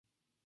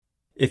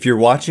If you're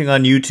watching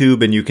on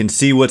YouTube and you can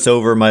see what's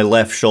over my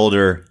left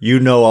shoulder, you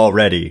know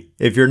already.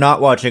 If you're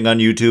not watching on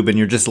YouTube and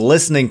you're just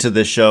listening to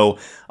this show,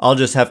 I'll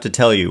just have to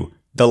tell you,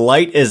 the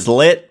light is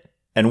lit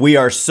and we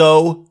are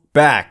so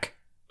back.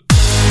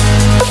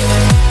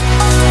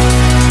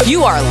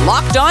 You are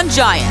Locked On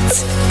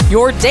Giants,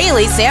 your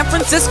daily San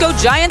Francisco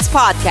Giants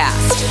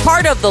podcast.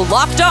 Part of the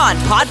Locked On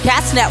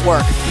Podcast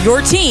Network,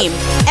 your team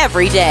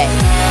every day.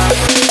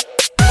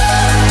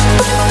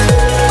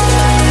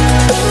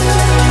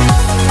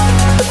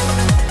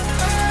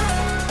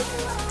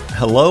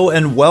 Hello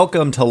and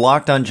welcome to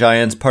Locked On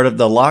Giants, part of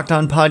the Locked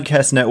On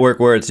Podcast Network,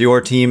 where it's your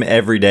team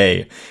every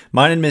day.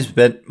 My name is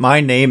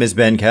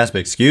Ben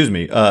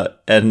Caspick,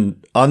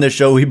 and on this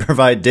show we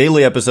provide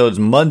daily episodes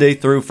Monday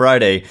through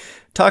Friday,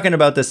 talking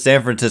about the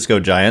San Francisco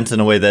Giants in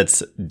a way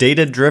that's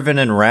data-driven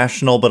and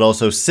rational, but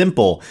also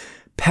simple,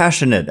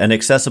 passionate, and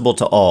accessible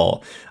to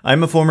all.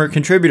 I'm a former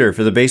contributor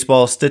for the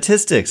baseball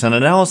statistics and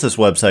analysis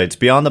websites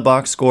Beyond the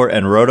Box Score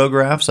and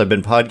Rotographs. I've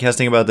been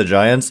podcasting about the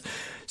Giants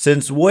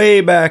since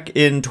way back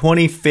in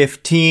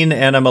 2015,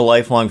 and I'm a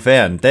lifelong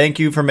fan. Thank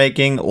you for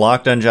making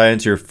Locked On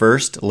Giants your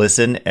first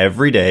listen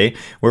every day.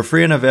 We're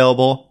free and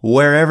available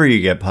wherever you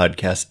get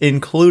podcasts,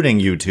 including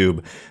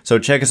YouTube. So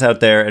check us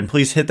out there, and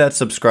please hit that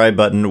subscribe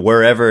button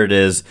wherever it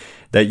is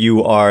that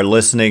you are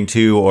listening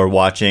to or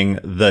watching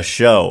the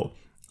show.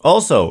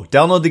 Also,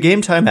 download the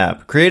Game Time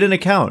app, create an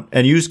account,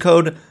 and use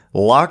code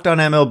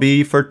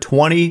LOCKEDONMLB for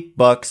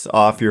 $20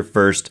 off your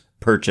first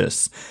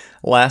purchase.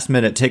 Last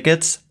minute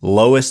tickets,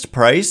 lowest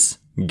price,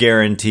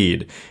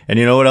 guaranteed. And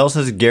you know what else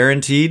is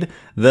guaranteed?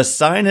 The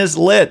sign is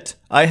lit.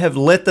 I have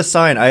lit the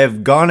sign. I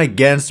have gone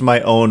against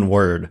my own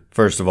word,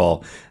 first of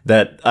all,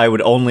 that I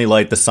would only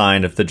light the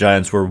sign if the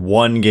Giants were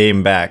one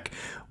game back.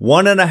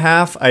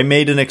 1.5, I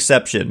made an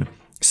exception.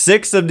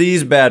 6 of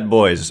these bad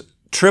boys,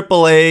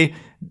 AAA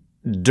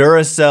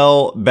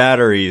Duracell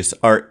batteries,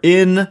 are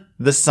in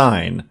the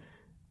sign.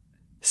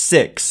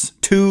 6,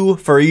 2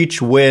 for each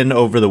win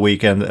over the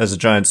weekend as the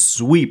Giants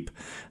sweep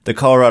the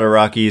Colorado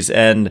Rockies.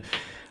 And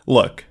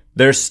look,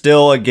 they're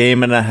still a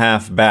game and a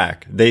half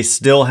back. They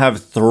still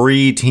have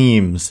 3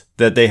 teams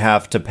that they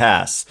have to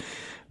pass,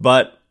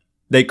 but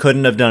they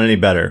couldn't have done any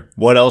better.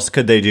 What else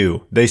could they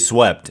do? They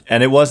swept.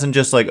 And it wasn't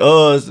just like,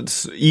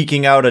 it's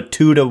eking out a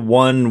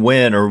 2-1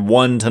 win or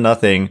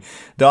 1-0.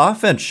 The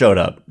offense showed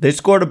up. They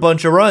scored a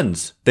bunch of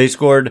runs. They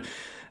scored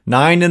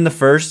 9 in the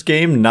first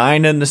game,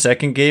 9 in the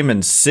second game,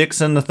 and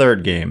 6 in the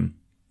third game.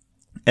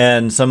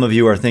 And some of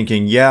you are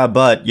thinking, yeah,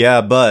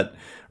 but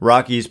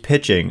Rockies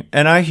pitching.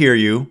 And I hear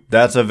you.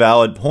 That's a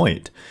valid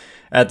point.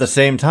 At the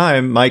same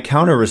time, my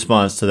counter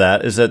response to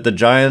that is that the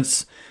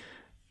Giants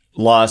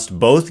lost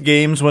both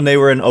games when they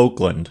were in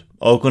Oakland.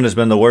 Oakland has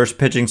been the worst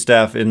pitching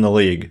staff in the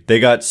league. They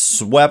got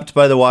swept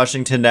by the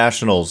Washington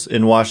Nationals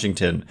in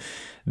Washington.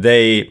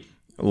 They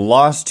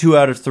lost 2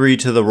 out of 3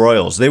 to the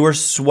Royals. They were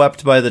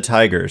swept by the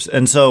Tigers.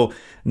 And so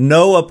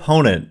no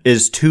opponent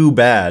is too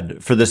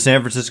bad for the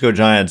San Francisco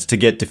Giants to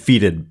get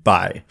defeated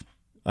by.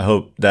 I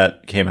hope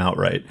that came out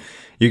right.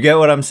 You get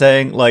what I'm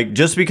saying? Like,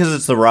 just because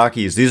it's the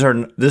Rockies,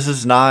 this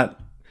is not,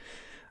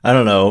 I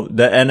don't know,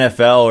 the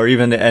NFL or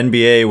even the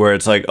NBA where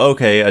it's like,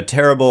 okay, a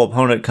terrible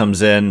opponent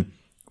comes in,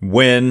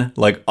 win,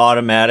 like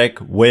automatic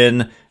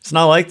win. It's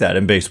not like that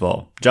in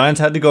baseball.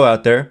 Giants had to go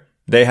out there.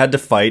 They had to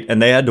fight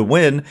and they had to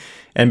win.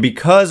 And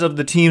because of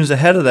the teams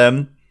ahead of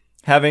them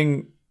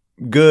having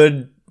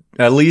good,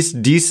 at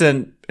least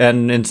decent,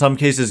 and in some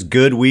cases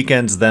good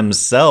weekends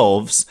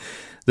themselves,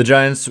 the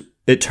Giants,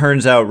 it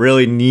turns out,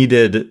 really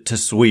needed to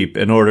sweep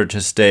in order to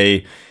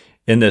stay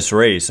in this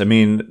race. I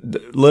mean,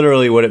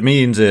 literally what it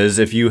means is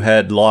if you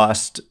had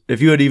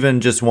even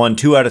just won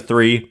 2 out of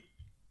 3,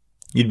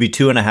 you'd be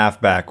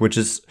 2.5 back, which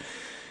is,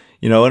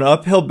 an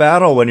uphill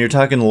battle when you're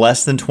talking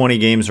less than 20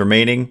 games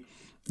remaining.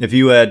 If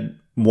you had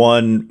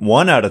won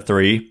 1 out of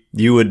 3,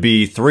 you would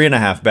be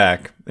 3.5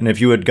 back. And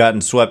if you had gotten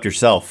swept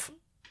yourself,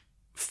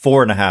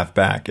 4.5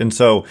 back. And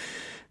so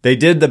they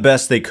did the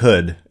best they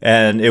could.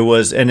 And it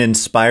was an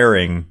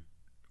inspiring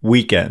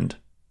weekend.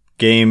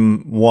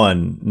 Game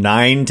 1,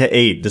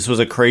 9-8. This was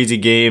a crazy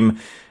game.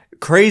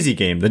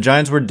 The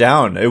Giants were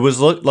down. It was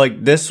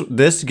like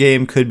this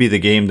game could be the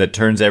game that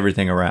turns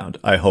everything around,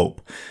 I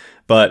hope.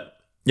 But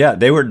yeah,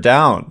 they were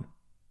down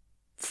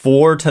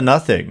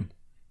 4-0.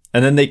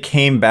 And then they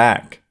came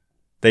back.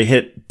 They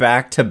hit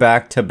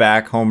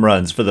back-to-back-to-back home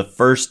runs for the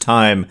first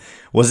time.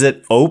 Was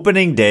it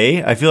opening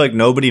day? I feel like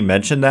nobody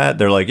mentioned that.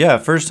 They're like, yeah,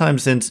 first time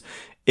since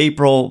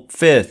April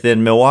 5th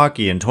in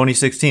Milwaukee in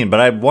 2016. But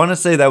I want to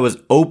say that was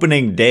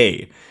opening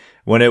day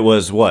when it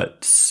was,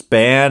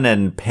 Span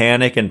and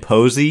Panic and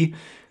Posey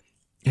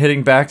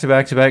hitting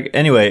back-to-back-to-back.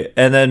 Anyway,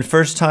 and then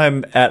first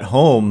time at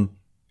home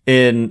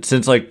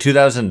since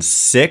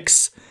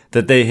 2006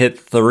 that they hit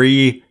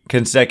 3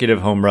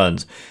 consecutive home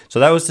runs. So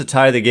that was to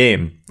tie the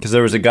game because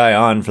there was a guy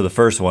on for the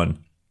first one.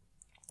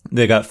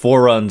 They got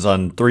 4 runs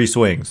on 3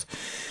 swings.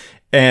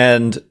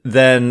 And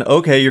then,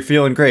 okay, you're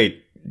feeling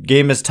great.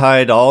 Game is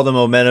tied. All the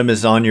momentum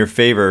is on your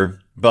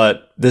favor.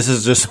 But this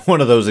is just one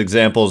of those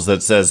examples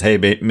that says, hey,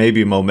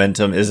 maybe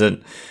momentum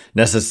isn't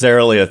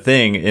necessarily a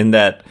thing, in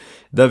that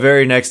the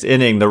very next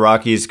inning, the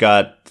Rockies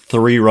got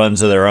 3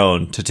 runs of their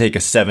own to take a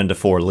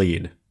 7-4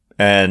 lead.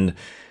 And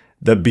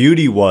the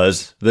beauty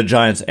was the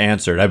Giants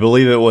answered. I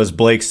believe it was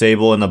Blake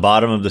Sable in the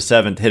bottom of the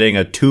 7th hitting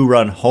a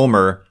 2-run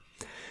homer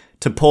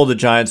to pull the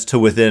Giants to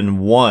within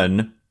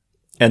 1.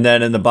 And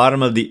then in the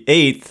bottom of the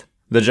 8th,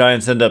 the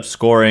Giants end up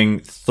scoring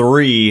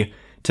 3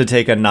 to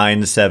take a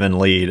 9-7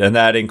 lead. And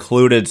that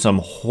included some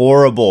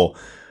horrible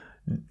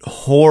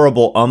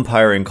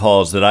umpiring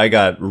calls that I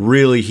got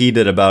really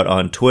heated about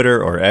on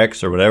Twitter or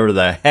X or whatever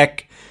the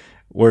heck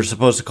we're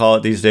supposed to call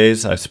it these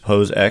days. I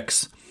suppose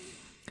X.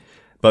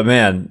 But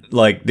man,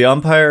 like, the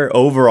umpire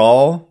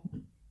overall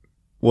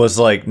was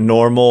like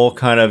normal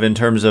kind of in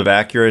terms of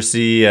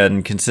accuracy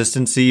and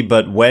consistency.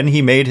 But when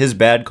he made his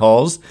bad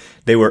calls,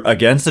 they were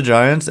against the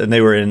Giants and they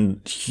were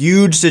in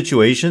huge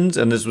situations.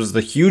 And this was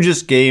the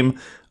hugest game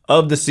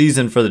of the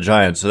season for the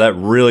Giants. So that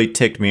really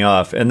ticked me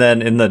off. And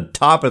then in the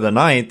top of the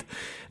 9th,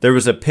 there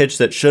was a pitch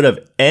that should have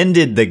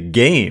ended the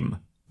game.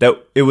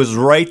 That it was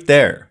right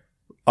there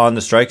on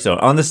the strike zone,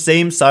 on the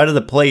same side of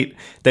the plate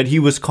that he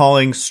was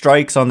calling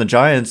strikes on the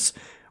Giants.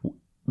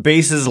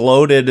 Bases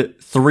loaded,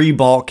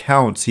 3-ball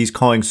counts. He's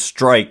calling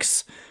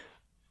strikes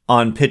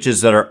on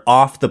pitches that are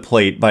off the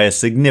plate by a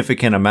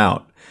significant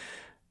amount.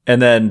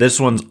 And then this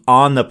one's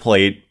on the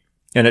plate,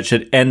 and it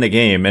should end the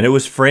game. And it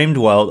was framed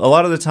well. A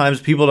lot of the times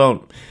people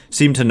don't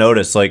seem to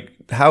notice, like,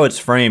 how it's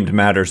framed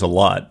matters a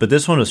lot. But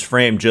this one was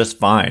framed just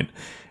fine.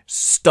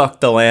 Stuck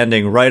the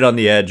landing right on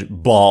the edge.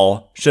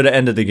 Ball. Should have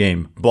ended the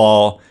game.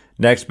 Ball.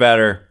 Next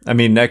batter.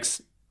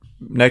 Next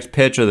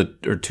pitch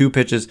or 2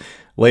 pitches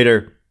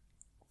later.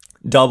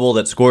 Double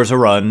that scores a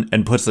run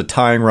and puts the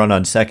tying run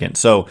on second.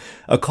 So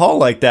a call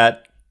like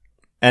that,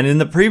 and in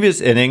the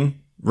previous inning,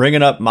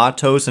 ringing up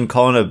Matos and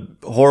calling a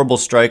horrible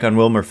strike on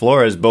Wilmer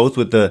Flores, both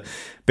with the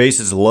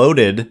bases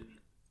loaded,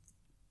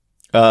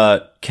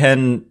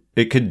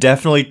 it could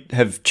definitely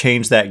have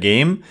changed that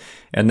game.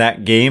 And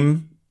that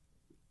game,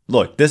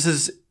 look, this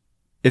is,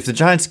 if the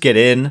Giants get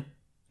in,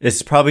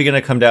 it's probably going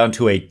to come down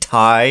to a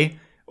tie,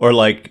 or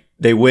like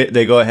they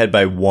go ahead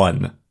by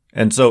 1.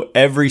 And so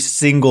every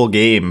single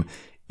game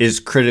is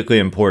critically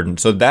important.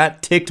 So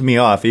that ticked me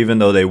off, even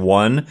though they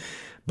won.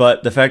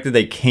 But the fact that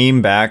they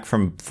came back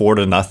from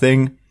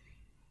 4-0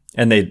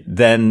 and they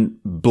then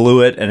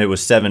blew it and it was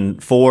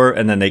 7-4,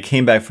 and then they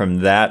came back from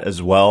that as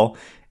well,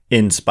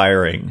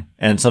 inspiring,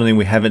 and something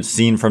we haven't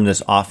seen from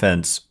this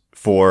offense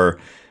for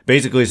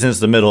basically since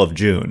the middle of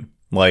June.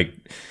 Like,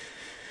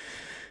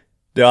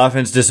 the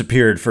offense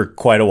disappeared for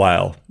quite a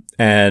while.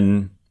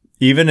 And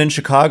even in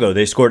Chicago,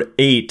 they scored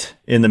 8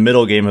 in the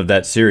middle game of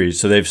that series.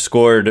 So they've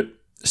scored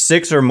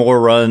 6 or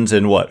more runs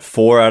in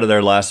 4 out of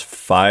their last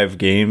 5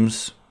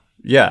 games.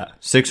 Yeah,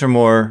 6 or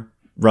more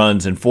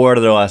runs in 4 out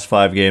of their last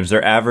 5 games.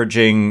 They're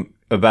averaging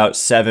about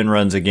 7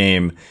 runs a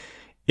game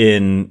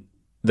in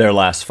their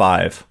last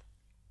 5,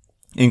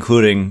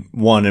 including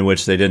one in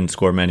which they didn't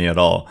score many at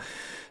all.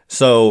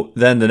 So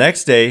then the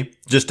next day,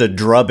 just a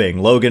drubbing.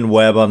 Logan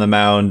Webb on the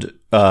mound,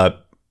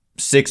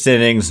 6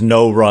 innings,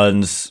 no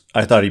runs.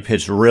 I thought he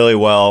pitched really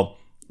well.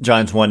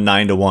 Giants won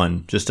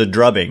 9-1. Just a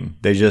drubbing.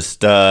 They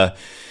just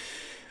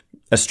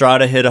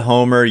Estrada hit a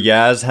homer.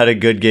 Yaz had a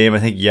good game. I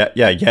think,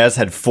 Yaz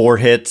had 4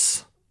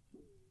 hits.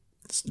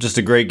 It's just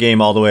a great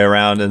game all the way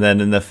around. And then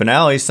in the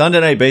finale, Sunday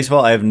Night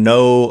Baseball, I have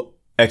no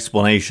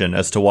explanation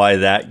as to why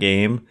that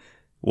game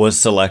was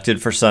selected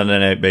for Sunday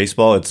Night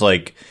Baseball. It's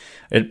like,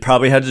 it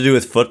probably had to do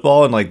with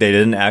football, and like they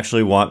didn't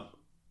actually want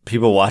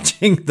people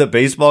watching the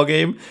baseball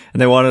game,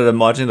 and they wanted them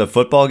watching the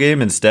football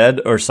game instead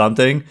or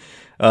something,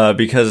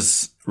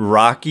 because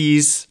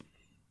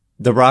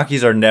the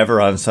Rockies are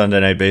never on Sunday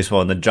Night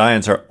Baseball, and the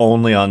Giants are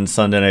only on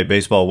Sunday Night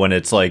Baseball when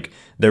it's like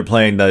they're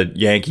playing the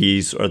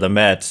Yankees or the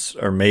Mets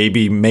or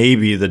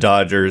maybe the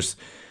Dodgers,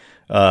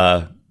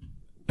 and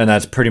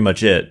that's pretty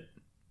much it.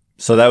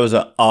 So that was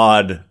an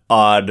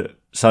odd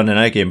Sunday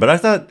night game. But I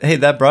thought, hey,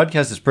 that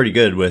broadcast is pretty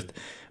good with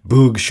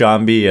Boog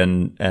Shambi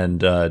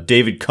and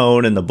David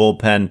Cohn in the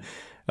bullpen.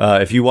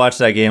 If you watched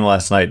that game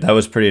last night, that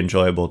was pretty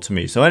enjoyable to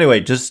me. So anyway,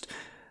 just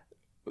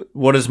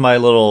what does my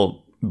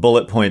little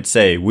bullet point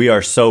say? We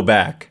are so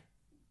back.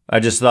 I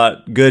just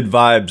thought good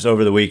vibes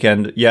over the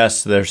weekend.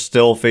 Yes, they're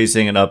still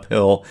facing an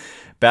uphill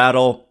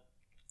battle.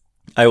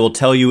 I will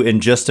tell you in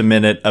just a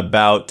minute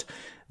about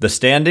the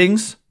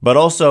standings, but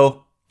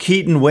also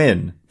Keaton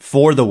Winn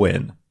for the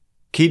win.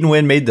 Keaton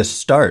Winn made the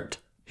start.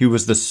 He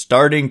was the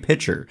starting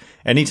pitcher.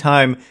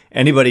 Anytime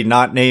anybody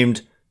not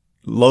named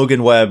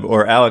Logan Webb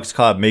or Alex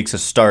Cobb makes a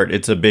start,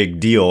 it's a big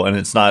deal. And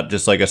it's not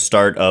just like a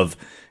start of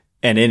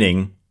an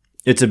inning.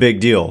 It's a big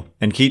deal.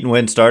 And Keaton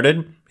Winn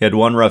started. He had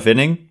one rough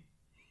inning.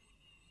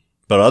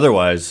 But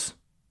otherwise,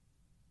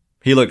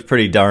 he looked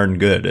pretty darn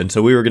good. And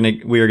so we were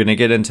gonna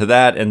get into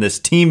that and this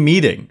team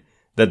meeting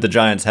that the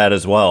Giants had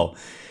as well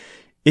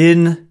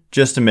in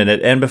just a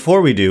minute. And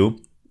before we do,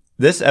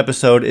 this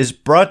episode is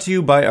brought to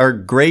you by our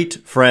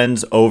great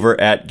friends over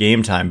at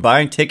Game Time.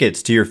 Buying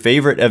tickets to your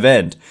favorite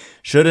event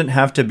shouldn't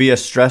have to be a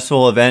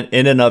stressful event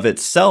in and of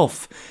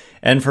itself.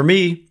 And for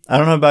me, I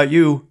don't know about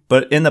you,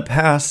 but in the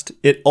past,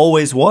 it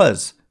always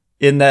was.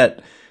 In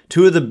that,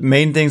 two of the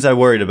main things I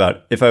worried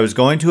about, if I was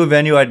going to a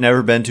venue I'd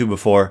never been to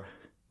before,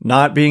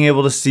 not being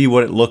able to see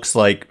what it looks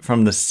like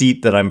from the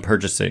seat that I'm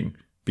purchasing.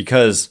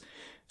 Because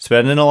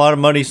spending a lot of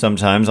money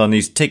sometimes on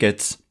these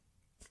tickets,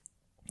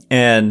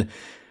 and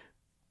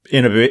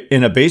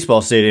in a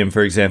baseball stadium,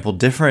 for example,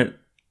 different,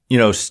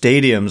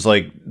 stadiums,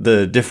 like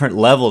the different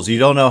levels, you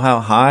don't know how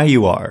high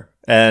you are.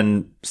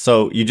 And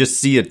so you just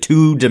see a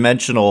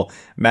 2-dimensional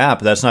map.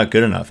 That's not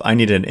good enough. I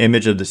need an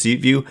image of the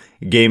seat view.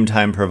 Game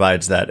Time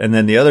provides that. And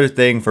then the other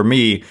thing for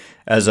me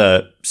as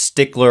a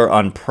stickler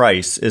on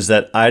price is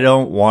that I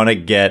don't want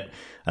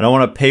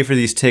to pay for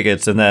these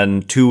tickets and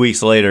then 2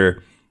 weeks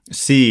later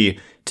see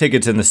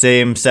tickets in the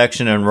same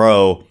section and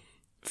row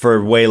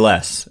for way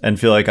less and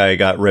feel like I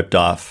got ripped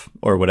off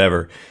or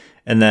whatever.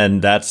 And then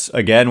that's,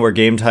 again, where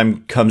Game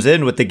Time comes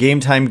in with the Game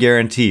Time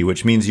guarantee,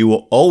 which means you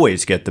will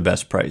always get the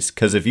best price.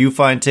 Because if you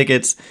find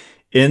tickets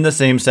in the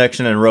same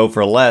section and row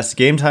for less,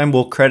 Game Time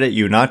will credit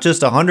you not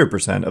just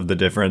 100% of the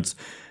difference,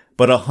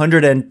 but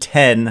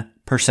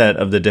 110%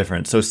 of the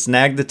difference. So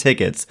snag the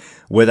tickets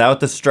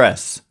without the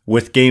stress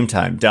with Game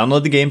Time.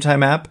 Download the Game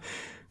Time app,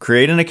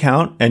 create an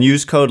account, and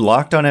use code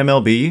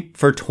LOCKEDONMLB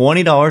for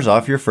 $20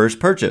 off your first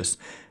purchase.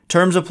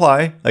 Terms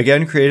apply.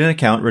 Again, create an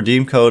account,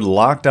 redeem code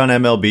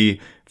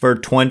LOCKEDONMLB for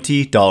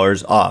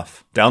 $20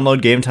 off.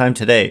 Download Game Time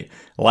today.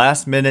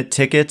 Last minute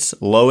tickets,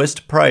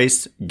 lowest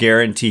price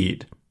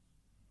guaranteed.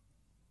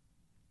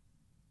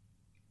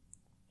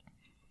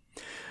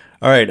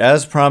 All right,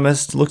 as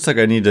promised, looks like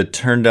I need to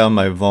turn down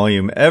my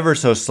volume ever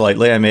so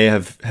slightly. I may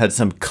have had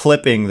some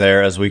clipping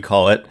there, as we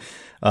call it.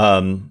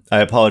 I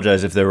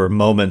apologize if there were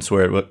moments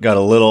where it got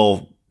a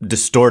little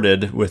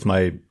distorted with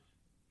my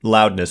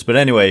loudness. But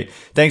anyway,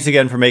 thanks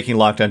again for making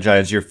Locked On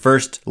Giants your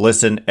first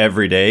listen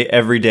every day.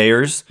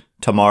 Everydayers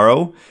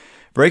tomorrow.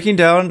 Breaking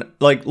down,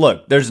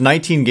 look, there's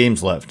 19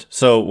 games left.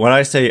 So when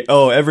I say,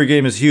 every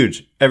game is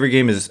huge, every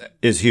game is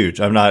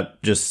huge. I'm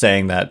not just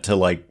saying that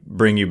to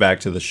bring you back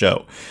to the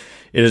show.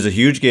 It is a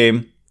huge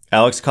game.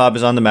 Alex Cobb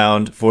is on the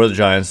mound for the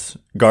Giants.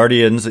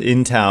 Guardians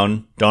in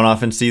town. Don't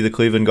often see the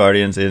Cleveland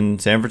Guardians in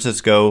San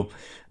Francisco.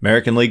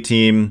 American League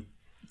team.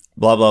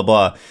 Blah, blah,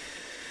 blah.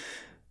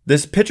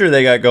 This pitcher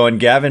they got going,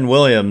 Gavin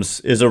Williams,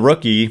 is a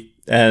rookie.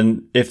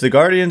 And if the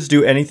Guardians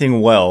do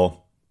anything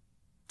well,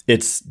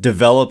 it's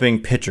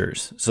developing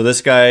pitchers. So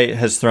this guy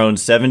has thrown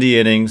 70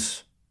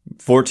 innings,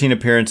 14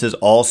 appearances,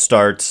 all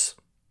starts,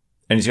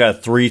 and he's got a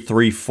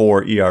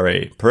 3.34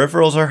 ERA.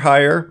 Peripherals are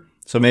higher,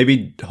 so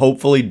maybe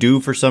hopefully due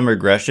for some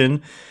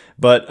regression,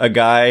 but a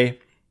guy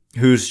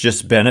who's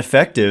just been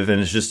effective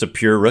and is just a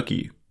pure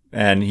rookie.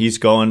 And he's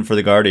going for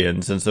the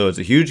Guardians. And so it's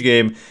a huge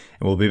game, and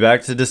we'll be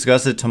back to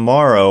discuss it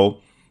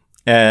tomorrow.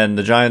 And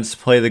the Giants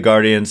play the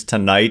Guardians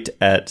tonight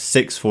at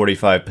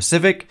 6:45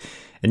 Pacific.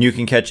 And you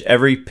can catch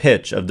every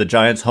pitch of the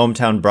Giants'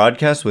 hometown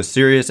broadcast with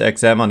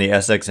SiriusXM on the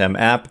SXM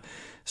app.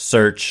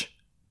 Search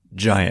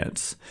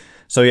Giants.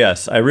 So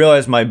yes, I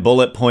realized my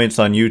bullet points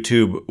on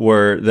YouTube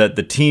were that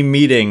the team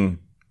meeting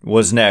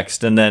was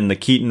next, and then the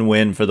Keaton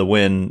win for the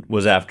win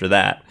was after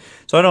that.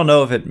 So I don't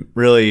know if it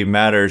really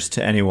matters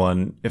to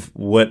anyone if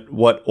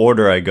what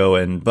order I go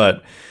in.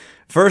 But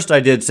first,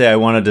 I did say I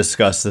want to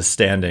discuss the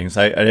standings.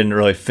 I didn't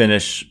really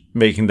finish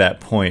making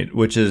that point,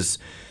 which is,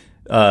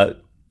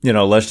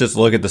 let's just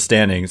look at the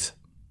standings.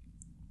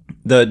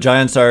 The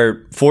Giants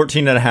are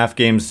 14 and a half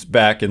games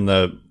back in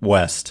the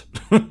West.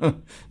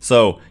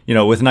 So,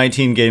 with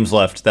 19 games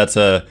left, that's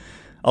a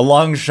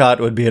long shot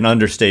would be an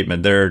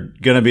understatement. They're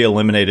going to be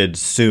eliminated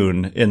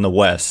soon in the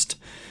West.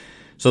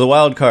 So the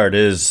wild card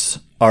is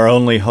our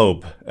only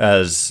hope,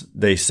 as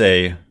they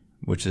say,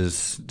 which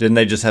is, didn't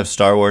they just have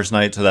Star Wars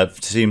night? So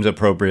that seems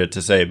appropriate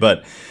to say.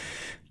 But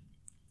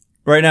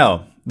right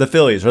now, the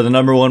Phillies are the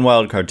number one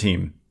wild card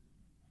team.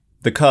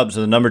 The Cubs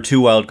are the number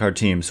 2 wildcard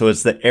team. So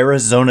it's the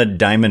Arizona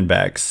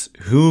Diamondbacks,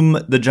 whom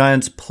the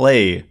Giants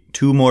play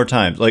 2 more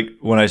times.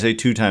 When I say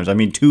 2 times, I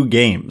mean 2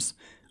 games.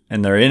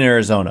 And they're in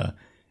Arizona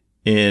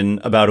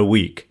in about a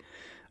week.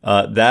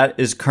 That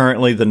is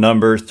currently the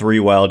number 3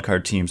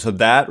 wildcard team. So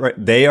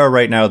they are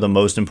right now the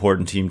most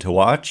important team to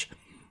watch.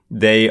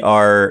 They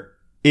are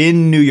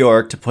in New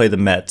York to play the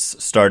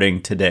Mets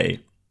starting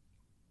today.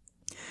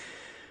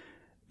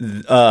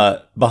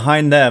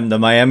 Behind them, the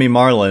Miami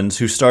Marlins,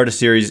 who start a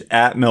series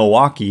at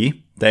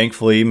Milwaukee.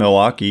 Thankfully,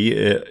 Milwaukee,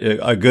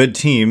 a good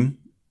team,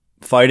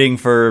 fighting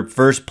for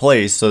first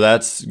place. So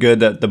that's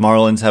good that the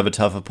Marlins have a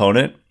tough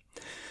opponent.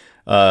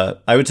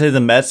 I would say the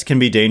Mets can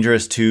be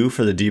dangerous too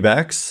for the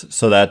D-backs.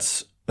 So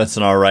that's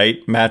an all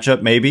right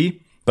matchup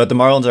maybe. But the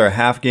Marlins are a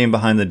half game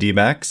behind the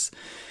D-backs.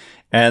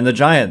 And the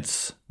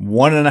Giants,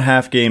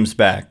 1.5 games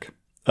back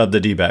of the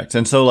D-backs.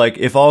 And so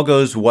if all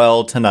goes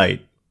well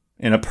tonight,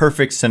 in a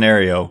perfect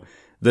scenario,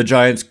 the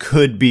Giants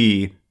could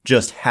be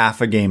just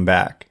half a game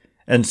back.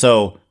 And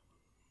so,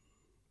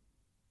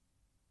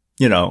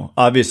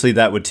 obviously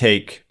that would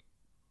take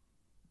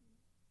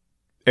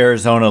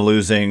Arizona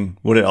losing,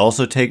 would it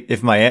also take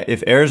if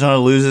Arizona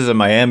loses and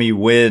Miami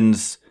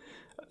wins?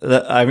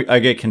 I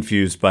get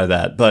confused by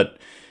that. But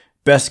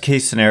best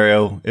case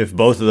scenario, if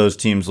both of those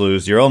teams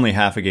lose, you're only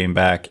half a game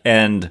back,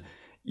 and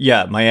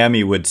yeah,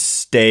 Miami would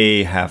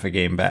stay half a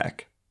game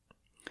back.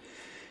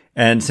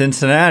 And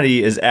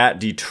Cincinnati is at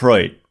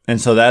Detroit, and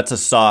so that's a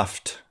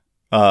soft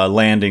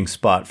landing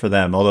spot for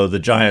them. Although the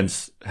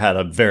Giants had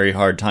a very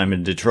hard time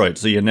in Detroit,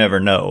 so you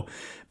never know.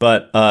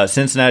 But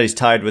Cincinnati's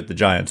tied with the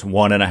Giants,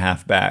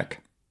 1.5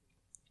 back.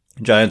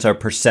 Giants are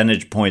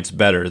percentage points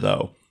better,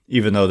 though,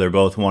 even though they're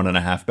both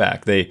 1.5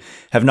 back. They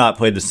have not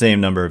played the same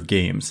number of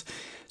games.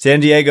 San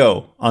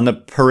Diego, on the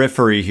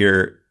periphery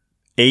here,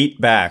 8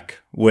 back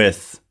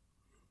with,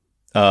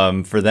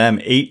 for them,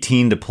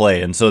 18 to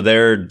play. And so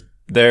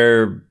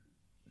they're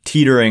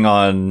teetering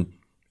on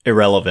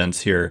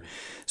irrelevance here.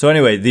 So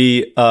anyway,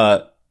 the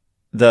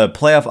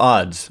playoff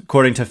odds,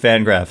 according to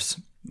Fangraphs,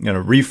 I'm going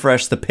to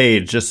refresh the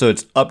page just so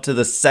it's up to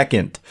the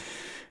second.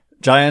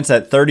 Giants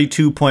at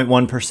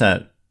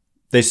 32.1%.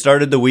 They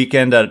started the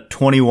weekend at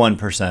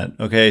 21%.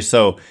 Okay,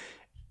 so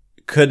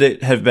could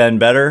it have been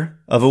better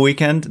of a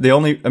weekend?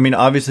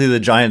 Obviously the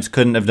Giants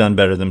couldn't have done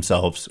better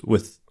themselves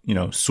with,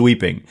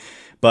 sweeping.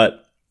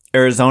 But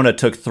Arizona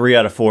took 3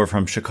 out of 4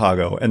 from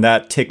Chicago, and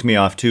that ticked me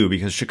off too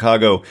because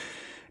Chicago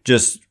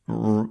just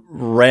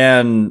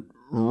ran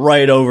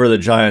right over the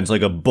Giants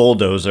like a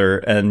bulldozer,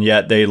 and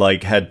yet they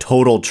had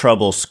total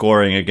trouble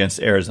scoring against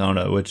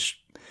Arizona,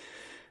 which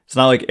it's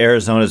not like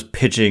Arizona's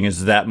pitching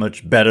is that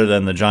much better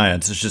than the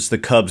Giants. It's just the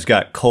Cubs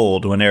got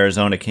cold when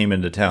Arizona came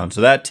into town.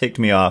 So that ticked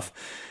me off,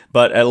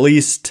 but at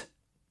least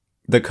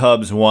the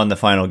Cubs won the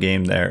final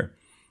game there.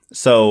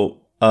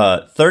 So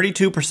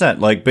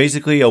 32%,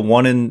 basically a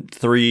 1 in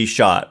 3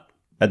 shot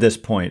at this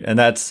point.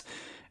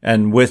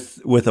 And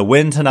with a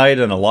win tonight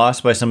and a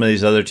loss by some of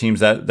these other teams,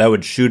 that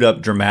would shoot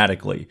up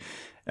dramatically.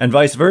 And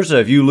vice versa,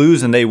 if you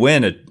lose and they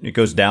win, it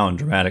goes down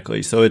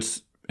dramatically. So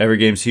every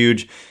game's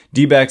huge.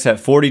 D-backs at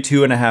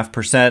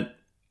 42.5%,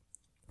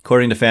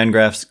 according to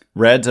Fangraphs.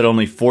 Reds at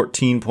only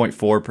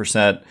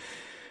 14.4%,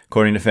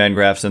 according to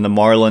Fangraphs. And the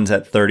Marlins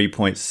at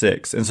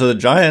 30.6%. And so the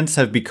Giants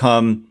have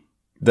become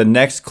the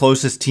next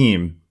closest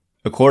team,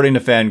 according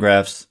to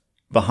Fangraphs,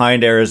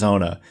 behind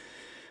Arizona.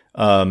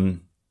 And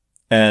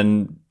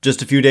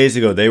just a few days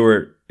ago,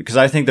 because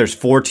I think there's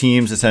 4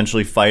 teams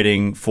essentially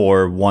fighting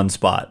for one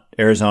spot.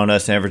 Arizona,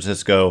 San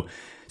Francisco,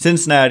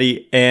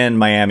 Cincinnati, and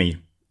Miami,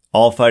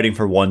 all fighting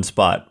for one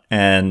spot.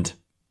 And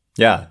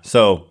yeah,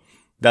 so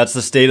that's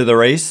the state of the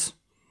race,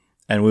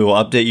 and we will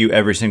update you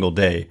every single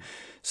day.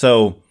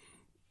 So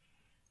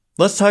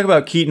let's talk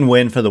about Keaton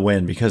Winn for the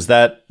win, because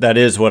that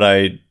is what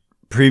I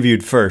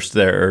previewed first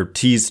there, or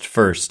teased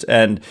first.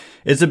 And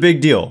it's a big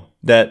deal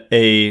that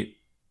a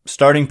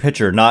starting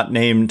pitcher not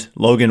named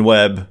Logan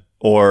Webb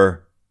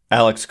or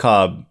Alex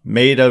Cobb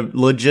made a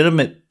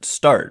legitimate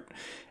start.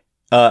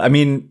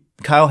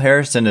 Kyle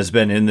Harrison has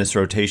been in this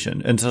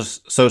rotation. And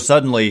so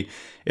suddenly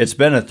it's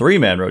been a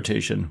 3-man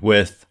rotation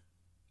with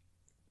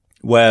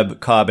Webb,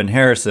 Cobb, and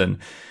Harrison.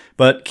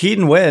 But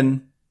Keaton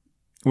Winn,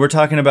 we're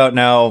talking about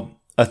now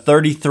a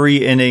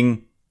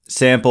 33-inning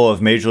sample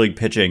of Major League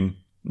pitching.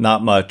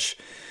 Not much.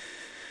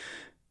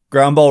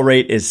 Ground ball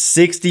rate is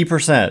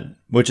 60%,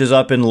 which is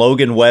up in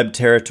Logan Webb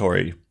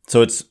territory.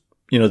 So it's,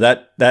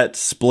 that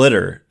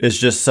splitter is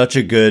just such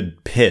a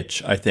good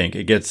pitch, I think.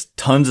 It gets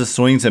tons of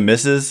swings and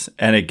misses,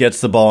 and it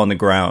gets the ball on the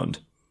ground.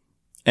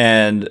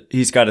 And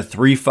he's got a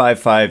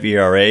 3.55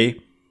 ERA,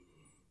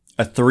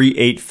 a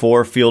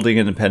 3.84 fielding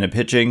independent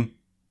pitching,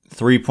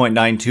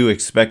 3.92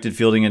 expected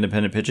fielding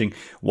independent pitching,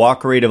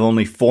 walk rate of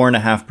only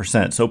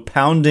 4.5%. So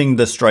pounding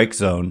the strike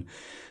zone.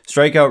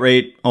 Strikeout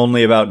rate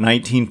only about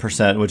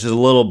 19%, which is a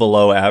little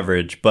below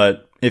average.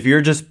 But if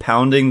you're just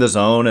pounding the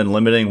zone and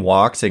limiting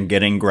walks and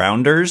getting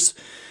grounders,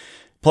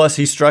 plus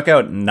he struck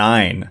out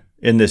 9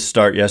 in this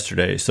start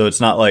yesterday. So it's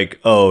not like,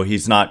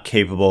 he's not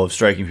capable of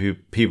striking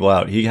people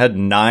out. He had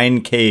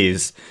 9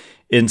 Ks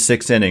in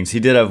 6 innings. He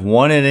did have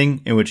 1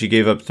 inning in which he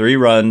gave up 3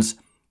 runs.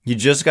 He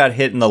just got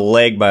hit in the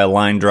leg by a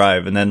line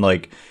drive and then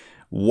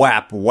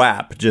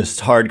whap, just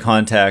hard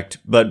contact.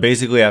 But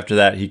basically after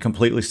that, he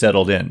completely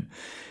settled in.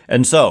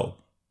 And so,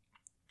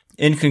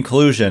 in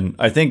conclusion,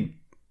 I think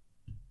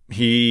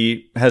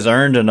he has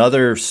earned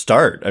another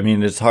start.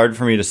 It's hard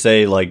for me to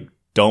say,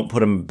 don't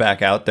put him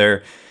back out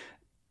there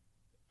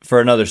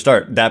for another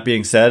start. That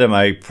being said, am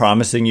I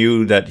promising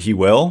you that he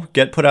will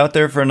get put out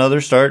there for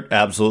another start?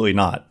 Absolutely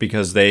not,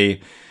 because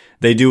they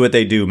do what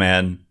they do,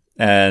 man.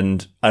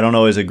 And I don't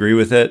always agree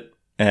with it.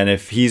 And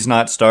if he's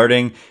not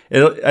starting,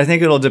 I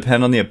think it'll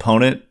depend on the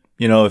opponent.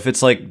 If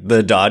it's like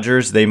the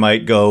Dodgers, they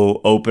might go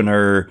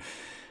opener,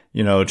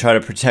 try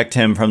to protect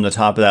him from the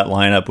top of that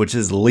lineup, which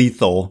is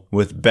lethal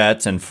with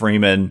Betts and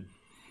Freeman.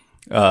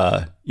 You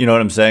know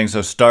what I'm saying?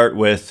 So start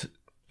with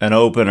an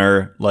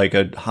opener, like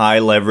a high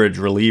leverage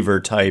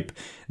reliever type.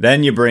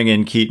 Then you bring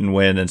in Keaton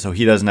Winn, and so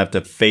he doesn't have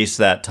to face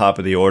that top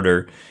of the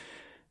order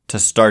to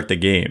start the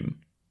game.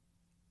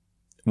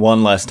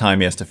 One less time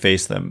he has to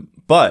face them.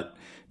 But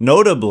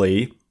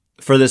notably,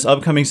 for this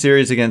upcoming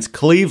series against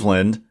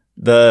Cleveland,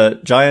 The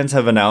Giants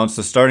have announced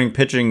the starting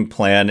pitching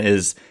plan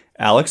is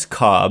Alex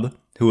Cobb,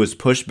 who was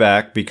pushed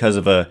back because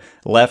of a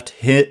left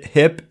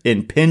hip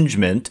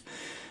impingement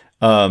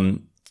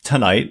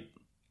tonight.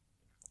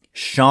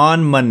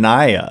 Sean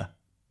Manaea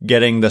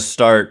getting the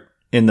start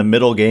in the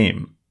middle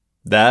game.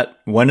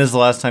 When is the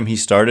last time he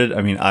started?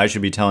 I mean, I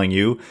should be telling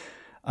you.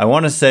 I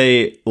want to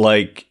say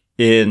like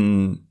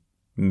in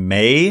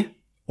May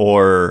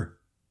or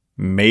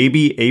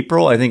maybe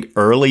April. I think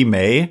early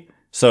May.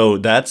 So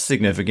that's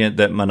significant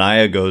that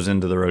Manaea goes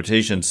into the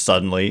rotation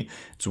suddenly.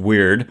 It's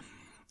weird.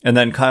 And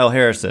then Kyle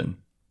Harrison.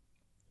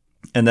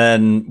 And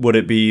then would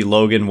it be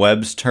Logan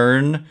Webb's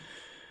turn?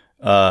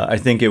 I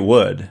think it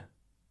would.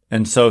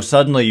 And so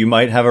suddenly you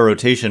might have a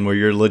rotation where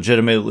you're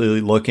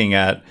legitimately looking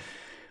at,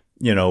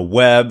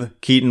 Webb,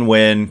 Keaton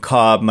Wynn,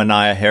 Cobb,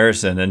 Manaea,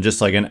 Harrison, and just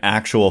like an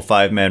actual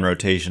 5-man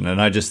rotation.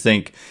 And I just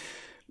think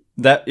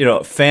that,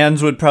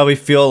 fans would probably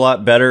feel a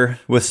lot better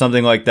with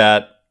something like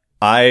that.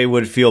 I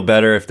would feel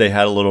better if they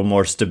had a little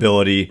more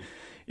stability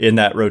in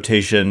that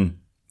rotation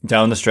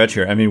down the stretch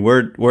here. I mean,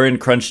 we're in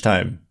crunch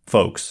time,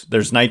 folks.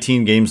 There's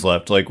 19 games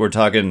left. Like we're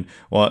talking,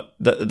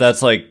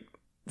 that's like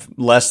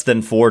less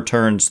than 4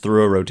 turns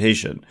through a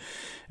rotation.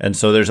 And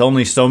so there's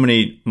only so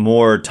many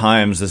more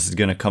times this is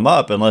going to come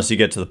up unless you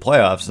get to the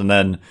playoffs. And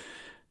then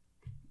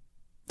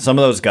some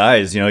of those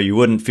guys, you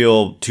wouldn't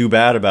feel too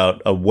bad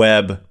about a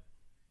Webb,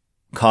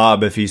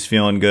 Cobb if he's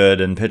feeling good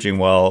and pitching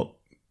well,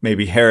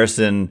 maybe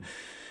Harrison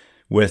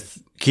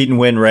with Keaton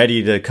Wynn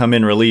ready to come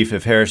in relief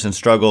if Harrison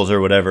struggles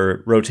or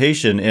whatever,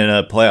 rotation in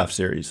a playoff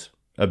series,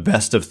 a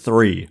best of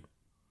 3.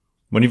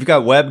 When you've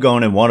got Webb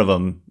going in one of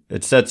them,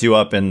 it sets you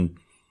up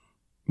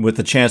with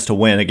the chance to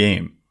win a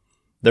game.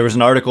 There was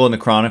an article in the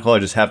Chronicle, I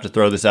just have to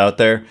throw this out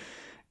there,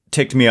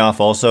 ticked me off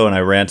also, and I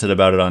ranted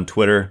about it on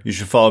Twitter. You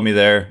should follow me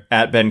there,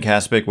 at Ben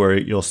Kaspic, where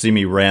you'll see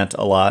me rant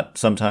a lot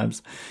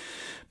sometimes.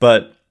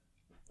 But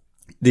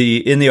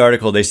in the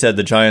article, they said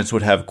the Giants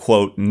would have,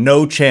 quote,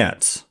 no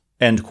chance,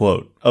 end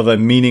quote, of a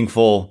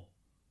meaningful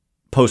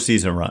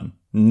postseason run.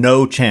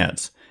 No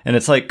chance. And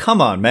it's like, come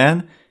on,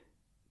 man.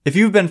 If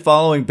you've been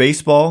following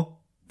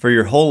baseball for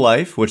your whole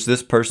life, which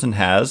this person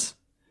has,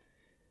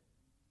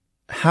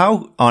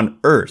 how on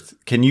earth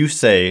can you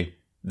say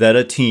that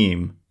a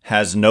team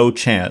has no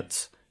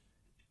chance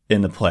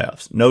in the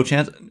playoffs? No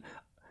chance?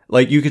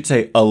 Like you could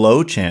say a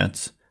low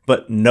chance,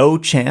 but no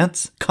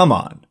chance? Come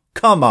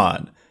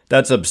on.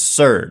 That's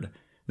absurd.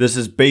 This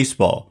is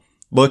baseball.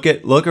 Look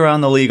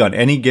around the league on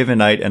any given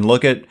night and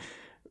look at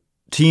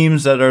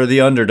teams that are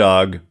the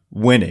underdog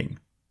winning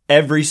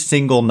every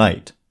single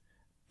night.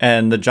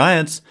 And the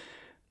Giants,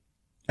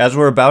 as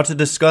we're about to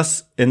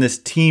discuss in this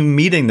team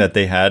meeting that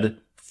they had,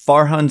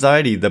 Farhan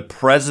Zaidi, the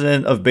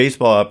president of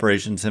baseball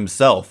operations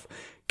himself,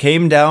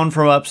 came down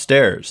from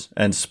upstairs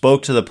and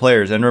spoke to the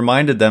players and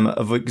reminded them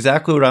of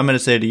exactly what I'm going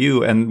to say to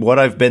you and what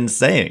I've been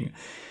saying,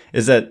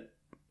 is that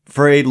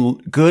for a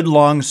good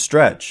long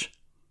stretch,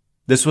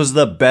 this was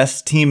the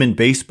best team in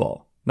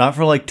baseball. Not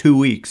for like 2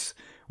 weeks.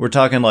 We're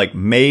talking like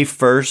May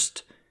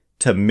 1st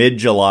to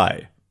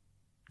mid-July.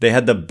 They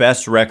had the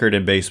best record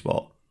in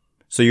baseball.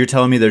 So you're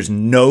telling me there's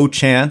no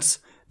chance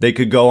they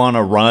could go on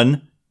a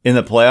run in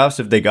the playoffs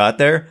if they got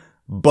there?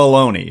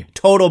 Baloney.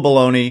 Total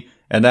baloney.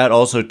 And that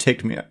also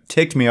ticked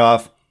me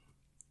off.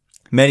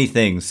 Many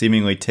things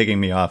seemingly ticking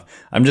me off.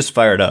 I'm just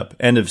fired up.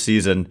 End of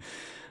season.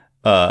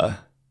 I'm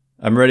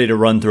ready to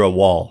run through a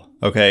wall.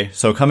 Okay.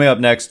 So coming up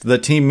next, the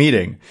team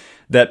meeting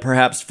that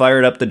perhaps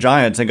fired up the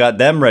Giants and got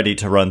them ready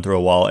to run through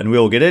a wall. And we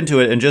will get into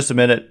it in just a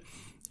minute.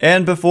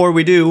 And before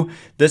we do,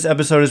 this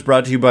episode is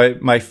brought to you by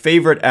my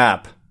favorite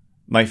app,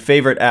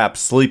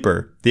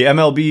 Sleeper. The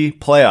MLB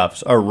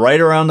playoffs are right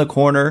around the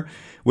corner,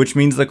 which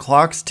means the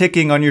clock's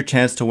ticking on your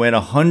chance to win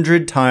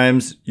 100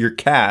 times your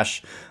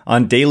cash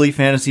on daily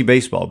fantasy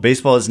baseball.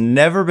 Baseball has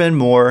never been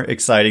more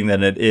exciting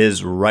than it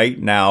is right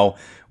now,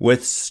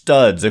 with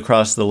studs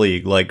across the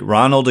league like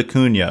Ronald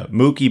Acuna,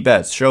 Mookie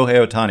Betts,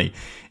 Shohei Ohtani.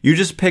 You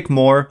just pick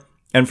more.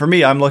 And for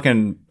me, I'm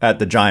looking at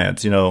the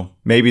Giants.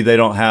 Maybe they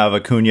don't have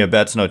Acuna,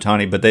 Betts, and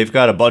Ohtani, but they've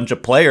got a bunch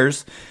of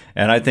players,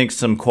 and I think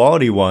some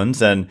quality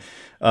ones. And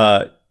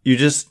you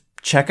just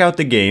check out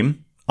the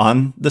game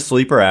on the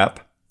Sleeper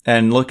app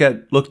and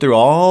look through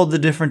all the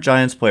different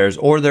Giants players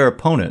or their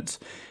opponents.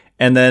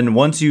 And then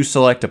once you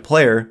select a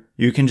player,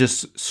 you can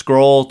just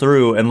scroll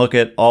through and look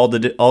at all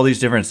these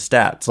different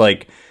stats,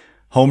 like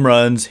home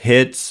runs,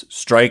 hits,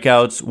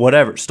 strikeouts,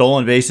 whatever,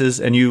 stolen bases,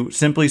 and you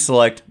simply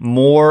select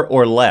more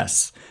or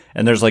less.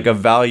 And there's like a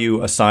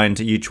value assigned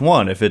to each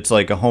one. If it's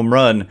like a home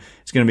run,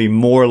 it's going to be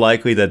more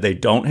likely that they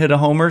don't hit a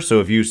homer. So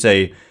if you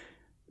say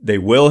they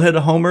will hit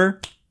a homer,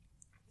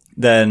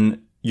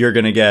 then you're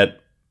going to get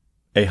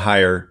a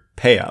higher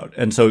payout.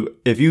 And so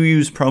if you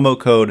use promo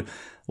code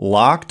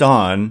LOCKED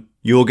ON,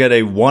 you will get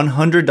a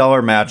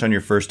 $100 match on your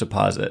first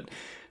deposit.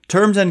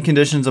 Terms and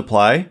conditions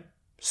apply.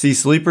 See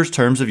Sleeper's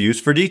terms of use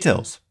for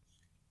details.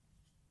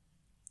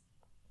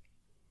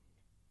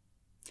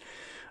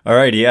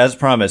 Alrighty, as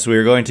promised, we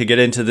are going to get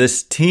into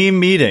this team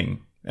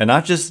meeting. And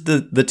not just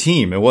the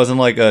team. It wasn't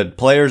like a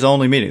players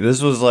only meeting.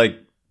 This was like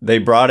they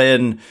brought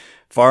in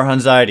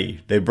Farhan Zaidi.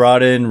 They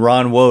brought in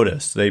Ron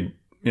Wotus.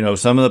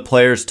 Some of the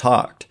players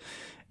talked.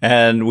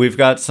 And we've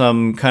got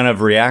some kind of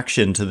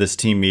reaction to this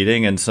team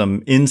meeting and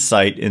some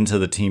insight into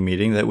the team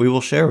meeting that we will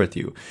share with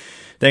you.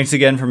 Thanks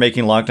again for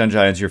making Locked On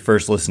Giants your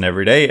first listen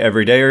every day.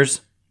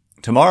 Everydayers,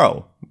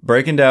 tomorrow,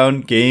 breaking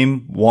down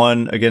Game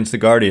 1 against the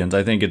Guardians.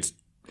 I think it's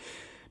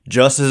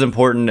just as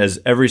important as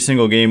every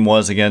single game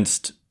was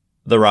against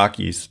the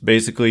Rockies.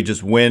 Basically,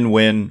 just win,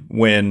 win,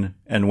 win,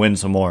 and win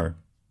some more.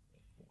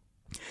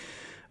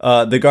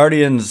 The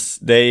Guardians,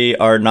 they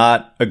are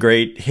not a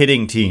great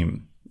hitting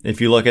team.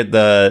 If you look at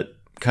the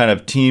kind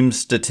of team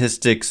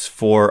statistics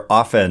for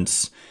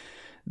offense,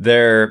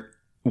 their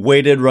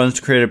weighted runs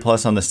created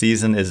plus on the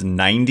season is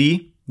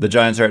 90. The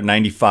Giants are at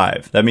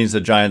 95. That means the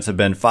Giants have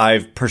been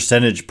 5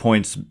 percentage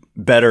points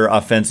better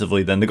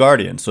offensively than the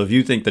Guardians. So if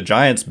you think the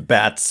Giants'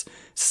 bats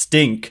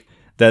stink,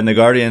 then the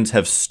Guardians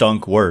have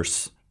stunk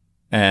worse.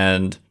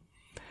 And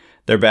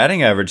their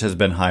batting average has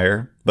been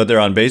higher, but their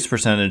on-base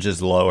percentage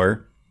is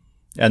lower,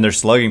 and their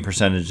slugging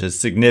percentage is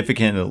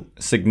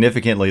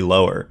significantly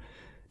lower.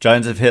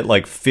 Giants have hit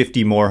like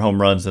 50 more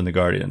home runs than the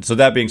Guardians. So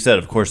that being said,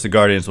 of course, the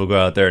Guardians will go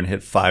out there and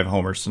hit 5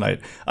 homers tonight.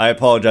 I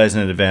apologize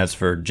in advance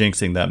for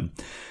jinxing them.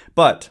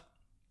 But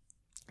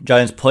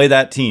Giants play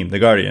that team, the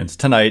Guardians,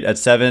 tonight at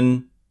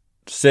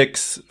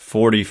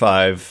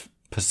 6:45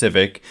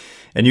 Pacific.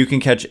 And you can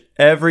catch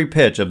every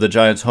pitch of the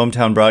Giants'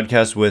 hometown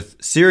broadcast with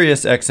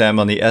SiriusXM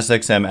on the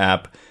SXM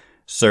app.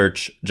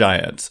 Search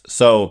Giants.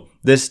 So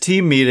this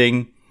team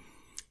meeting,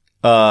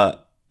 I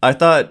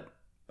thought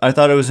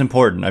it was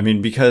important. I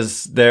mean,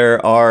 because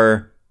there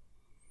are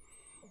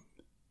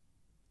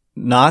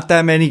not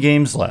that many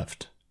games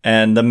left,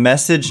 and the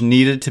message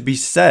needed to be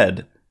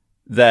said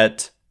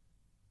that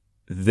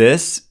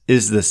this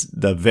is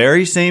the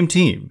very same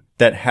team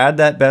that had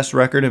that best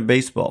record in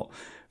baseball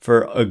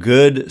for a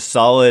good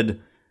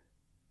solid,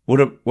 what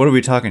are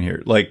we talking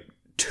here? Like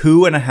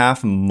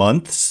 2.5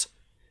 months.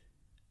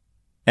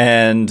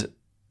 And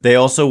they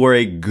also were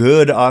a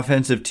good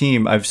offensive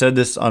team. I've said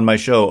this on my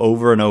show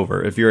over and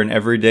over. If you're an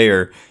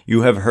everydayer,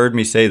 you have heard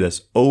me say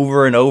this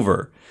over and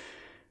over.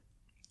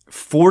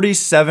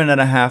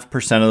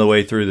 47.5% of the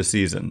way through the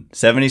season,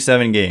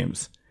 77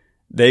 games,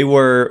 they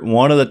were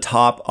one of the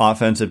top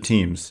offensive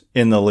teams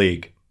in the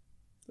league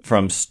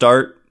from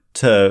start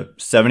to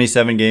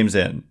 77 games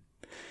in.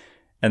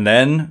 And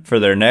then for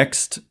their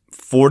next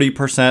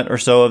 40% or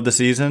so of the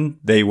season,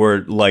 they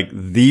were like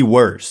the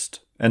worst.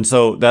 And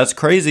so that's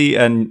crazy.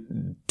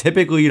 And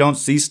typically you don't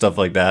see stuff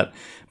like that,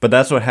 but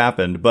that's what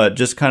happened. But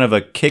just kind of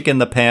a kick in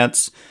the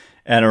pants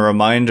and a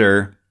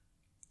reminder.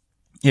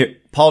 Here,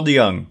 Paul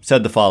DeYoung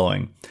said the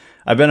following: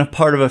 I've been a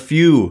part of a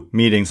few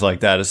meetings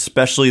like that,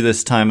 especially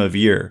this time of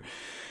year.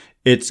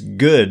 It's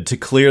good to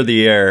clear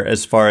the air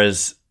as far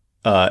as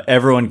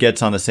everyone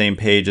gets on the same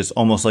page. It's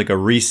almost like a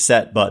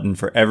reset button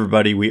for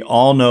everybody. We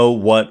all know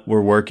what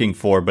we're working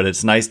for, but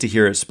it's nice to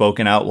hear it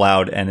spoken out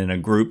loud and in a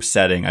group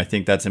setting. I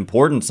think that's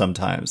important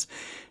sometimes.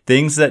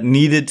 Things that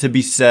needed to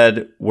be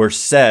said were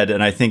said,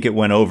 and I think it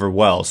went over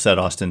well, said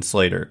Austin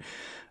Slater,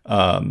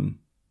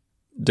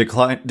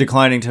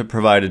 declining to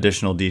provide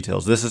additional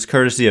details. This is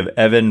courtesy of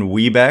Evan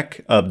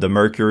Wiebeck of the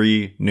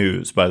Mercury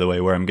News, by the way,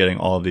 where I'm getting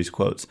all of these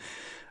quotes.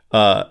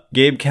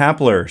 Gabe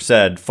Kapler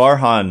said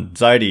Farhan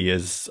Zaidi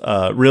is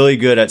really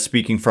good at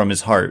speaking from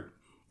his heart.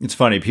 It's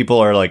funny. People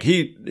are like,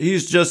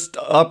 he's just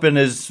up in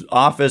his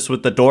office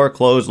with the door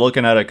closed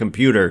looking at a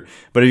computer.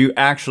 But if you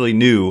actually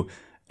knew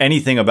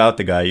anything about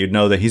the guy, you'd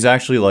know that he's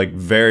actually like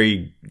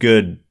very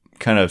good,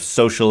 kind of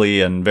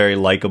socially and very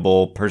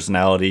likable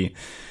personality.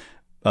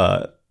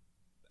 At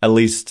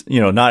least,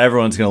 not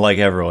everyone's going to like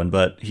everyone,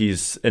 but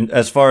and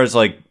as far as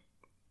like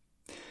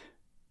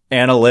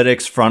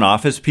analytics front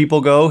office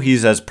people go,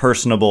 he's as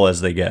personable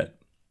as they get.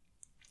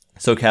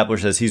 So Kapler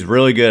says he's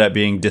really good at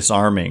being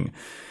disarming.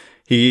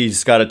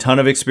 He's got a ton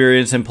of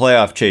experience in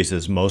playoff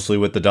chases, mostly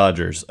with the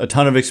Dodgers, a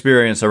ton of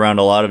experience around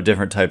a lot of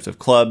different types of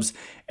clubs.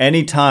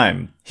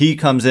 Anytime he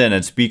comes in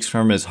and speaks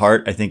from his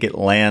heart, I think it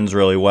lands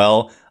really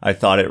well. I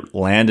thought it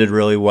landed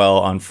really well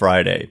on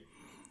Friday.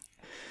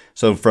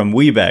 So from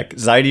Wiebeck,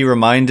 Zaidi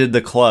reminded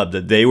the club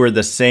that they were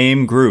the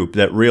same group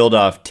that reeled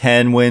off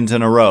 10 wins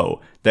in a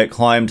row, that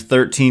climbed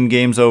 13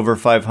 games over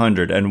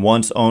 500 and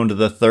once owned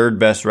the third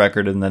best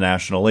record in the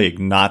National League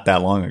not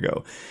that long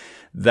ago.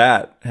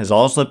 That has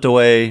all slipped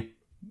away,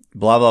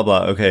 blah, blah,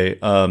 blah. Okay.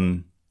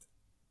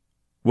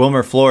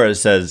 Wilmer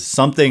Flores says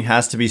something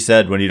has to be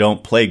said when you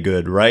don't play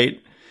good, right?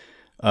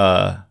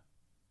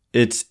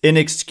 It's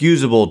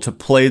inexcusable to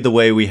play the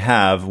way we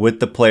have with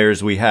the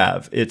players we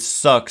have. It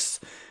sucks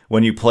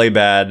when you play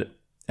bad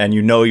and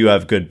you know you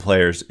have good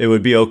players. It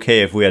would be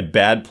okay if we had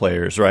bad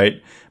players,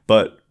 right?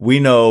 But we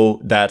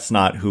know that's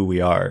not who we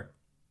are.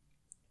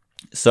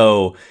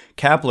 So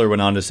Kapler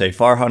went on to say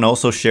Farhan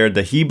also shared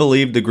that he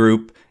believed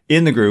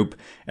in the group,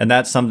 and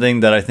that's something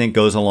that I think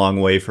goes a long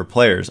way for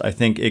players. I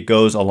think it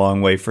goes a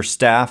long way for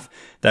staff,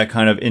 that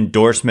kind of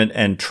endorsement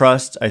and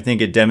trust. I think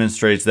it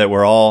demonstrates that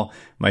we're all,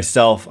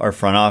 myself, our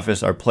front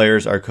office, our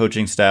players, our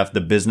coaching staff,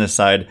 the business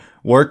side,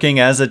 working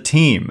as a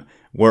team.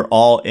 We're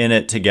all in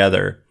it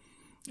together.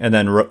 And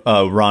then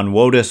Ron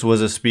Wotus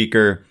was a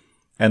speaker,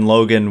 and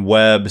Logan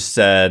Webb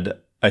said,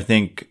 I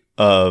think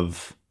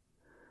of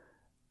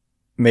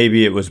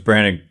maybe it was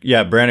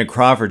Brandon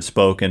Crawford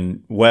spoke,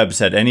 and Webb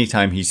said,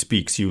 anytime he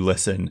speaks, you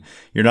listen.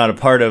 You're not a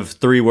part of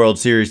 3 World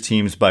Series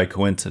teams by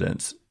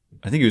coincidence.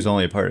 I think he was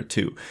only a part of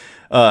 2.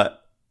 I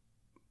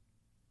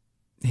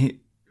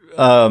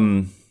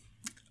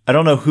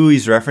don't know who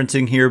he's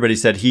referencing here, but he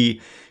said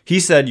he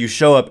said you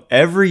show up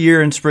every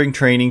year in spring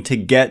training to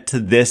get to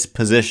this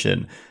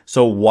position.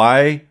 So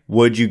why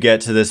would you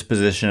get to this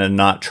position and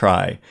not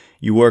try?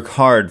 You work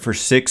hard for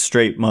 6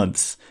 straight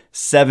months,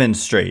 7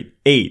 straight,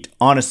 8,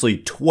 honestly,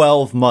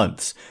 12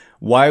 months.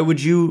 Why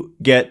would you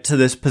get to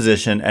this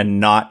position and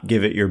not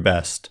give it your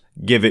best?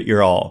 Give it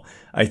your all.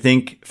 I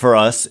think for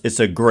us, it's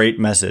a great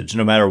message.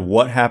 No matter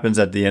what happens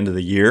at the end of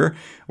the year,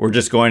 we're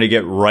just going to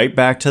get right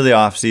back to the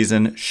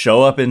offseason,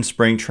 show up in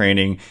spring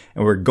training,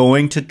 and we're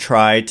going to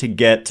try to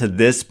get to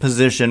this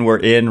position we're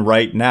in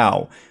right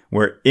now.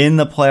 We're in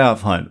the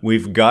playoff hunt.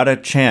 We've got a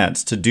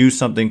chance to do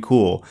something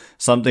cool,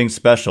 something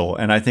special,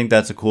 and I think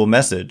that's a cool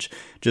message.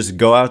 Just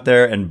go out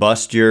there and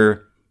bust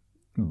your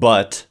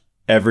butt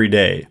every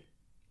day.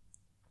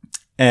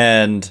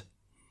 And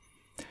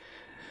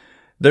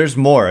there's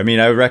more. I mean,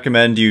 I would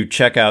recommend you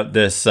check out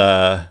this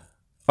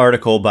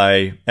article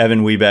by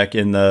Evan Wiebeck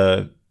in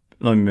the,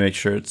 let me make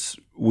sure it's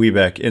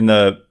Wiebeck, in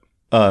the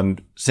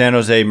San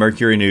Jose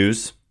Mercury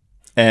News.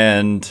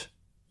 And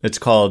it's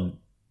called,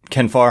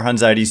 Can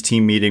Farhanzaidi's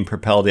team meeting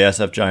propel the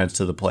SF Giants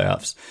to the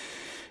playoffs?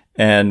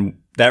 And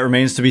that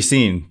remains to be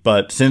seen.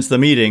 But since the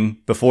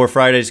meeting before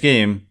Friday's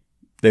game,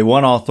 they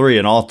won all 3,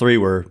 and all 3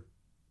 were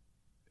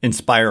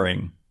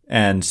inspiring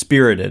and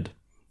spirited.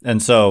 And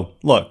so,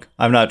 look,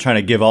 I'm not trying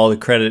to give all the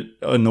credit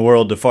in the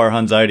world to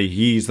Farhanzaidi.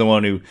 He's the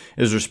one who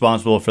is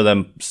responsible for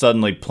them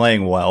suddenly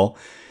playing well.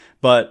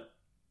 But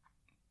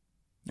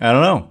I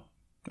don't know.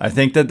 I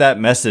think that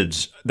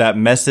message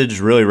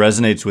really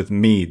resonates with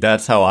me.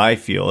 That's how I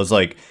feel. It's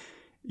like,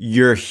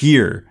 you're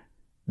here.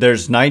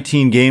 There's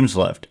 19 games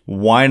left.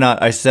 Why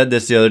not? I said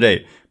this the other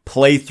day.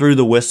 Play through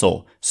the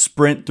whistle.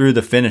 Sprint through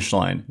the finish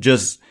line.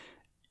 Just,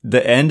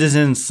 the end is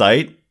in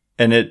sight,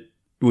 and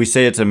we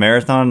say it's a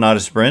marathon, not a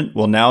sprint.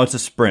 Well, now it's a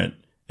sprint.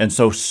 And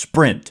so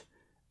sprint.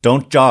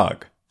 Don't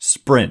jog.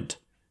 Sprint.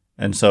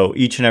 And so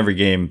each and every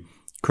game,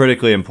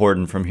 critically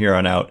important from here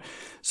on out.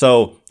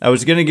 So I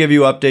was going to give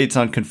you updates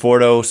on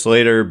Conforto,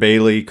 Slater,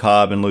 Bailey,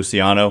 Cobb, and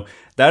Luciano.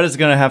 That is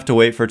going to have to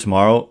wait for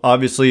tomorrow.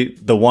 Obviously,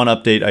 the one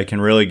update I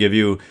can really give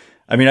you,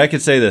 I mean, I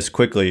could say this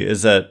quickly,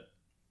 is that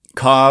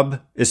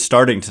Cobb is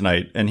starting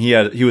tonight, and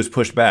he was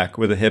pushed back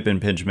with a hip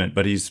impingement,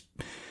 but he's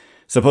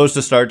supposed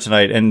to start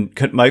tonight, and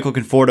Michael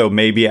Conforto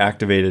may be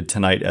activated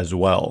tonight as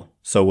well.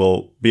 So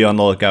we'll be on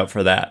the lookout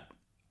for that.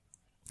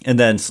 And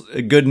then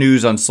good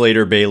news on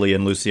Slater, Bailey,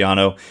 and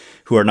Luciano,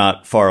 who are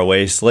not far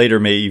away. Slater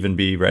may even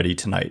be ready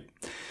tonight.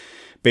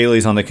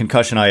 Bailey's on the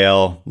concussion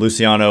IL.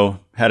 Luciano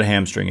had a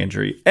hamstring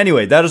injury.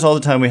 Anyway, that is all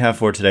the time we have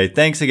for today.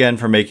 Thanks again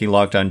for making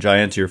Locked On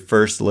Giants your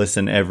first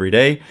listen every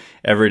day.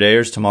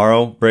 Everydayers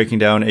tomorrow, breaking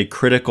down a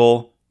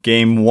critical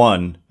Game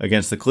 1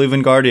 against the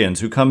Cleveland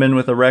Guardians, who come in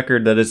with a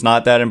record that is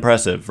not that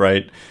impressive,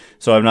 right?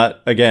 So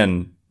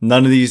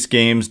none of these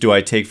games do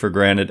I take for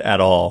granted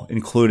at all,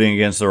 including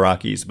against the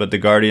Rockies. But the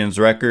Guardians'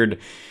 record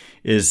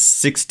is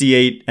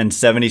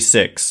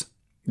 68-76.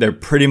 They're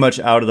pretty much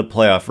out of the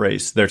playoff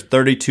race. They're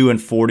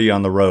 32-40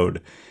 on the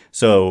road.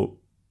 So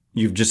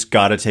you've just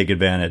got to take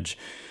advantage.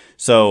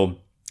 So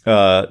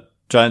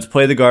Giants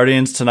play the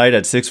Guardians tonight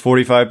at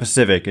 6:45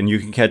 Pacific, and you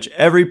can catch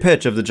every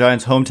pitch of the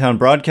Giants' hometown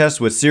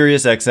broadcast with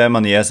SiriusXM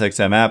on the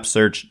SXM app.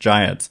 Search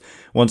Giants.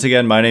 Once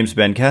again, my name's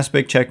Ben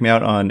Kaspick. Check me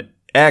out on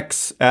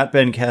X at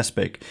Ben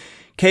Kaspick.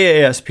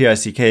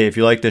 Kaspick. If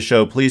you like the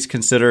show, please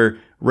consider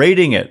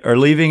rating it or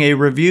leaving a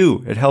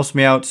review. It helps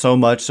me out so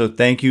much. So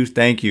thank you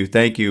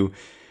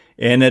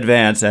in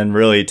advance, and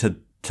really to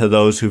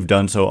those who've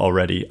done so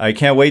already. I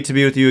can't wait to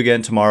be with you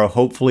again tomorrow.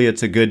 Hopefully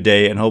it's a good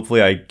day, and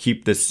hopefully I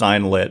keep this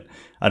sign lit.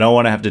 I don't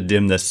want to have to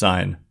dim this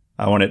sign.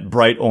 I want it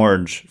bright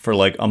orange for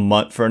like a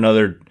month, for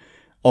another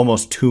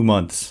almost 2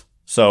 months.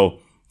 So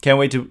can't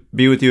wait to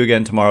be with you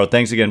again tomorrow.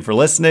 Thanks again for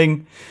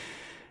listening.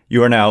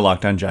 You are now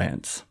Locked On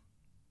Giants.